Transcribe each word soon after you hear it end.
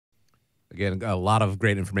Again, a lot of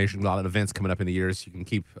great information, a lot of events coming up in the years. You can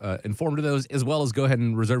keep informed of those, as well as go ahead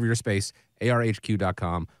and reserve your space,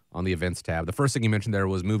 arhq.com on the events tab. The first thing you mentioned there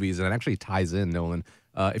was movies, and it actually ties in, Nolan.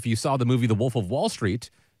 If you saw the movie The Wolf of Wall Street,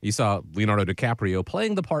 you saw Leonardo DiCaprio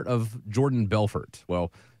playing the part of Jordan Belfort.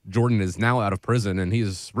 Well, Jordan is now out of prison, and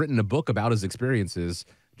he's written a book about his experiences.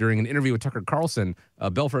 During an interview with Tucker Carlson,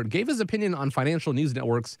 Belfort gave his opinion on financial news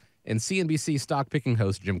networks and CNBC stock picking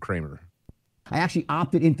host Jim Cramer. I actually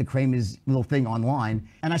opted into Kramer's little thing online,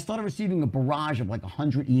 and I started receiving a barrage of like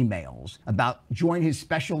 100 emails about join his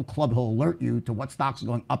special club. He'll alert you to what stocks are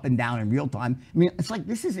going up and down in real time. I mean, it's like,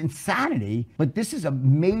 this is insanity, but this is a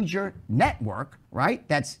major network, right,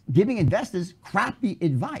 that's giving investors crappy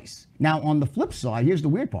advice. Now, on the flip side, here's the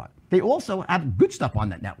weird part. They also have good stuff on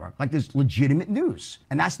that network, like there's legitimate news.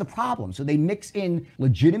 And that's the problem. So they mix in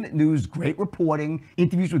legitimate news, great reporting,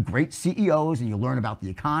 interviews with great CEOs, and you learn about the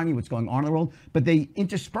economy, what's going on in the world. But they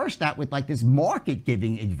intersperse that with like this market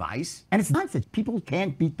giving advice. And it's nonsense. People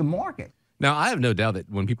can't beat the market. Now, I have no doubt that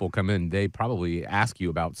when people come in, they probably ask you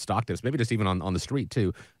about stock tips, maybe just even on the street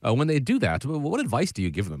too. When they do that, what advice do you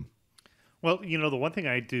give them? Well, the one thing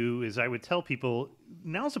I do is I would tell people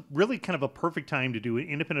now's really kind of a perfect time to do an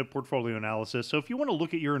independent portfolio analysis. So if you want to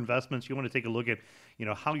look at your investments, you want to take a look at,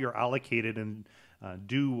 how you're allocated and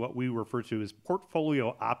do what we refer to as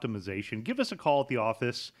portfolio optimization. Give us a call at the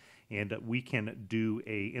office and we can do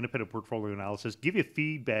a independent portfolio analysis, give you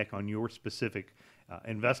feedback on your specific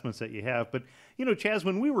investments that you have. But, Chaz,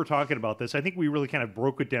 when we were talking about this, I think we really kind of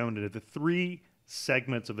broke it down into the three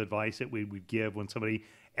segments of advice that we would give when somebody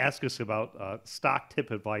asks us about stock tip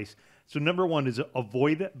advice. So number one is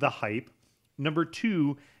avoid the hype. Number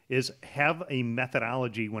two is have a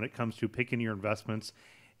methodology when it comes to picking your investments.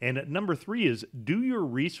 And number three is do your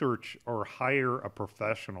research or hire a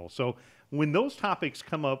professional. So when those topics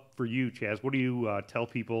come up for you, Chaz, what do you tell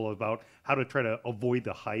people about how to try to avoid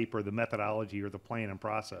the hype or the methodology or the plan and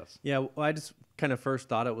process? Yeah, well, I just kind of first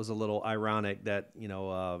thought it was a little ironic that,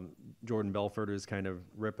 Jordan Belfort is kind of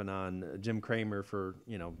ripping on Jim Cramer for,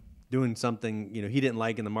 doing something, he didn't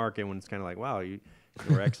like in the market, when it's kind of like, wow,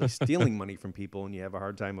 you're actually stealing money from people and you have a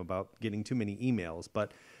hard time about getting too many emails.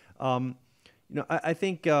 But, I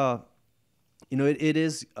think, it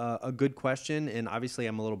is a good question, and obviously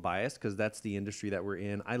I'm a little biased because that's the industry that we're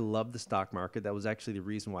in. I love the stock market. That was actually the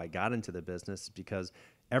reason why I got into the business, because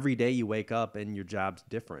every day you wake up and your job's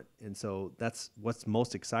different. And so that's what's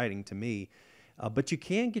most exciting to me. But you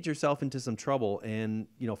can get yourself into some trouble, and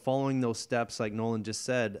following those steps, like Nolan just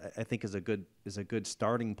said, I think is a good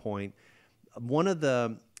starting point. One of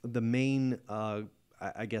the main,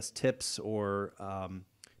 I guess, tips or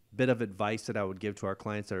bit of advice that I would give to our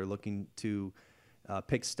clients that are looking to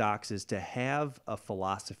pick stocks is to have a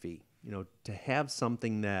philosophy. To have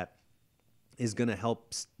something that is going to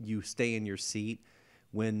help you stay in your seat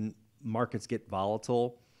when markets get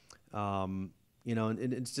volatile. And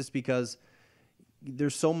it's just because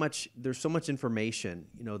there's so much information.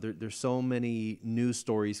 There's so many news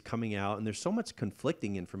stories coming out, and there's so much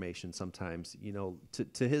conflicting information sometimes.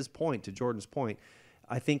 To his point, to Jordan's point,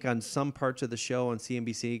 I think on some parts of the show on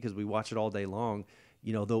CNBC, because we watch it all day long,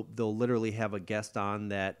 they'll literally have a guest on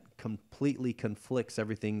that completely conflicts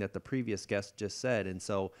everything that the previous guest just said, and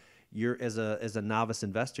so you're as a novice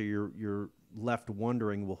investor, you're left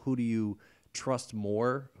wondering, well, who do you trust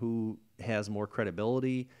more? Who has more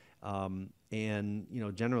credibility? And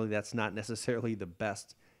generally that's not necessarily the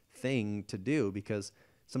best thing to do, because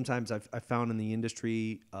sometimes I've found in the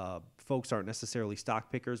industry, folks aren't necessarily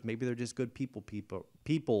stock pickers. Maybe they're just good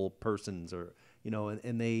people persons, or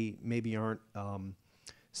and they maybe aren't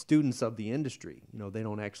students of the industry. They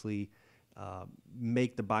don't actually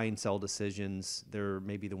make the buy and sell decisions. They're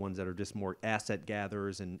maybe the ones that are just more asset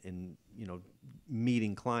gatherers and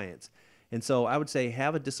meeting clients. And so I would say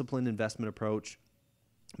have a disciplined investment approach.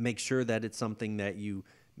 Make sure that it's something that you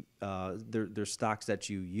there's stocks that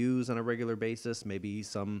you use on a regular basis. Maybe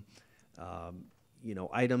some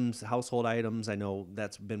items, household items. I know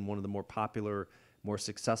that's been one of the more popular, more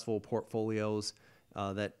successful portfolios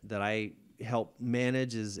that I help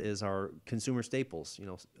manage is our consumer staples.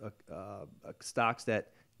 Stocks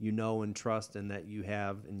that and trust and that you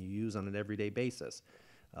have and you use on an everyday basis.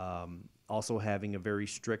 Also having a very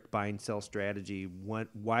strict buy and sell strategy,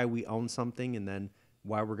 why we own something, and then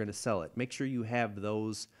why we're going to sell it. Make sure you have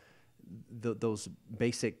those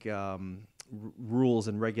basic rules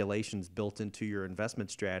and regulations built into your investment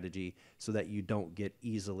strategy so that you don't get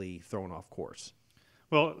easily thrown off course.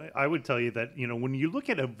 Well, I would tell you that, when you look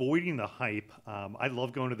at avoiding the hype, I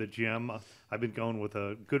love going to the gym. I've been going with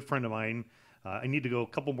a good friend of mine I need to go a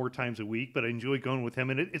couple more times a week, but I enjoy going with him.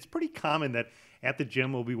 And it's pretty common that at the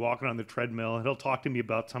gym we'll be walking on the treadmill and he'll talk to me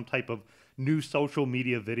about some type of new social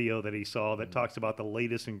media video that he saw that talks about the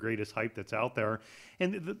latest and greatest hype that's out there.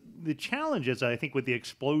 And the challenge is, I think, with the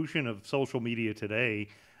explosion of social media today,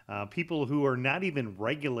 people who are not even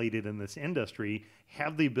regulated in this industry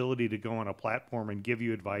have the ability to go on a platform and give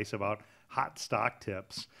you advice about hot stock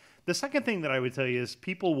tips. The second thing that I would tell you is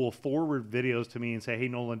people will forward videos to me and say, hey,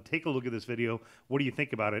 Nolan, take a look at this video. What do you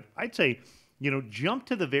think about it? I'd say, jump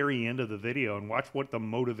to the very end of the video and watch what the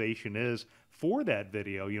motivation is for that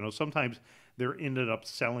video. Sometimes they're ended up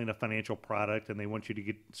selling a financial product and they want you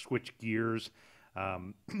to switch gears.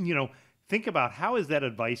 Think about how is that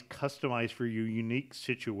advice customized for your unique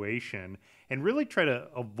situation, and really try to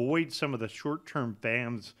avoid some of the short-term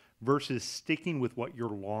FAMs versus sticking with what your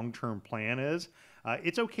long-term plan is.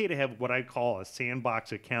 It's okay to have what I call a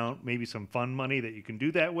sandbox account, maybe some fun money that you can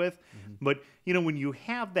do that with. Mm-hmm. But, when you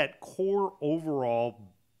have that core overall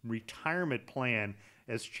retirement plan,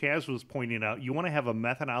 as Chaz was pointing out, you want to have a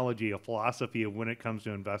methodology, a philosophy of when it comes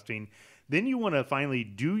to investing. Then you want to finally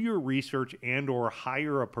do your research and or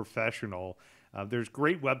hire a professional. There's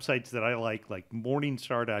great websites that I like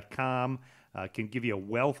Morningstar.com. Can give you a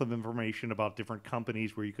wealth of information about different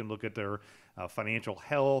companies where you can look at their financial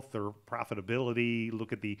health, their profitability,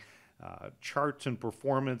 look at the charts and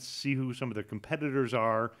performance, see who some of their competitors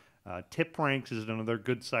are. Tip Ranks is another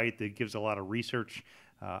good site that gives a lot of research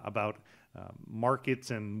about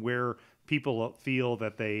markets and where people feel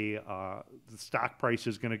that the stock price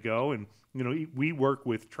is going to go. And, we work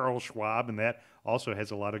with Charles Schwab, and that also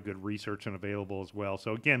has a lot of good research and available as well.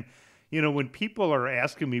 So again, when people are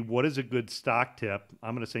asking me what is a good stock tip,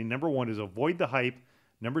 I'm going to say number one is avoid the hype.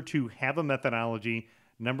 Number two, have a methodology.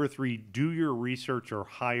 Number three, do your research or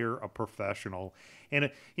hire a professional. And,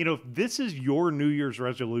 if this is your New Year's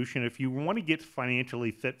resolution, if you want to get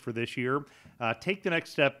financially fit for this year, take the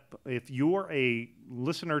next step. If you're a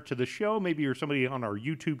listener to the show, maybe you're somebody on our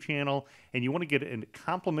YouTube channel, and you want to get a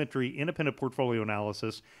complimentary independent portfolio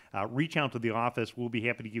analysis, reach out to the office. We'll be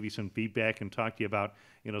happy to give you some feedback and talk to you about,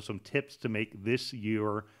 some tips to make this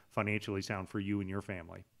year financially sound for you and your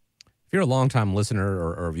family. If you're a longtime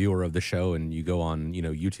listener or viewer of the show and you go on,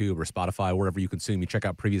 YouTube or Spotify, wherever you consume, you check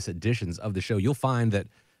out previous editions of the show, you'll find that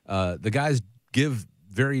the guys give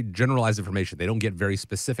very generalized information. They don't get very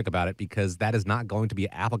specific about it because that is not going to be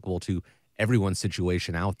applicable to everyone's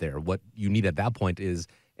situation out there. What you need at that point is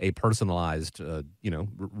a personalized,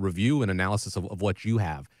 review and analysis of what you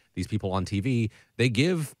have. These people on TV, they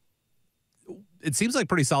give, it seems like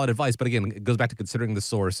pretty solid advice, but again, it goes back to considering the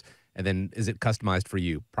source. And then is it customized for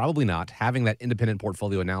you? Probably not. Having that independent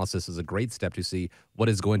portfolio analysis is a great step to see what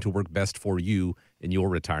is going to work best for you in your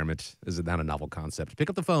retirement. Is it not a novel concept? Pick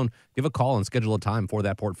up the phone, give a call, and schedule a time for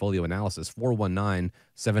that portfolio analysis,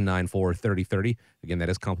 419-794-3030. Again, that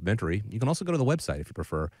is complimentary. You can also go to the website if you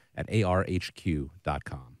prefer at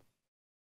arhq.com.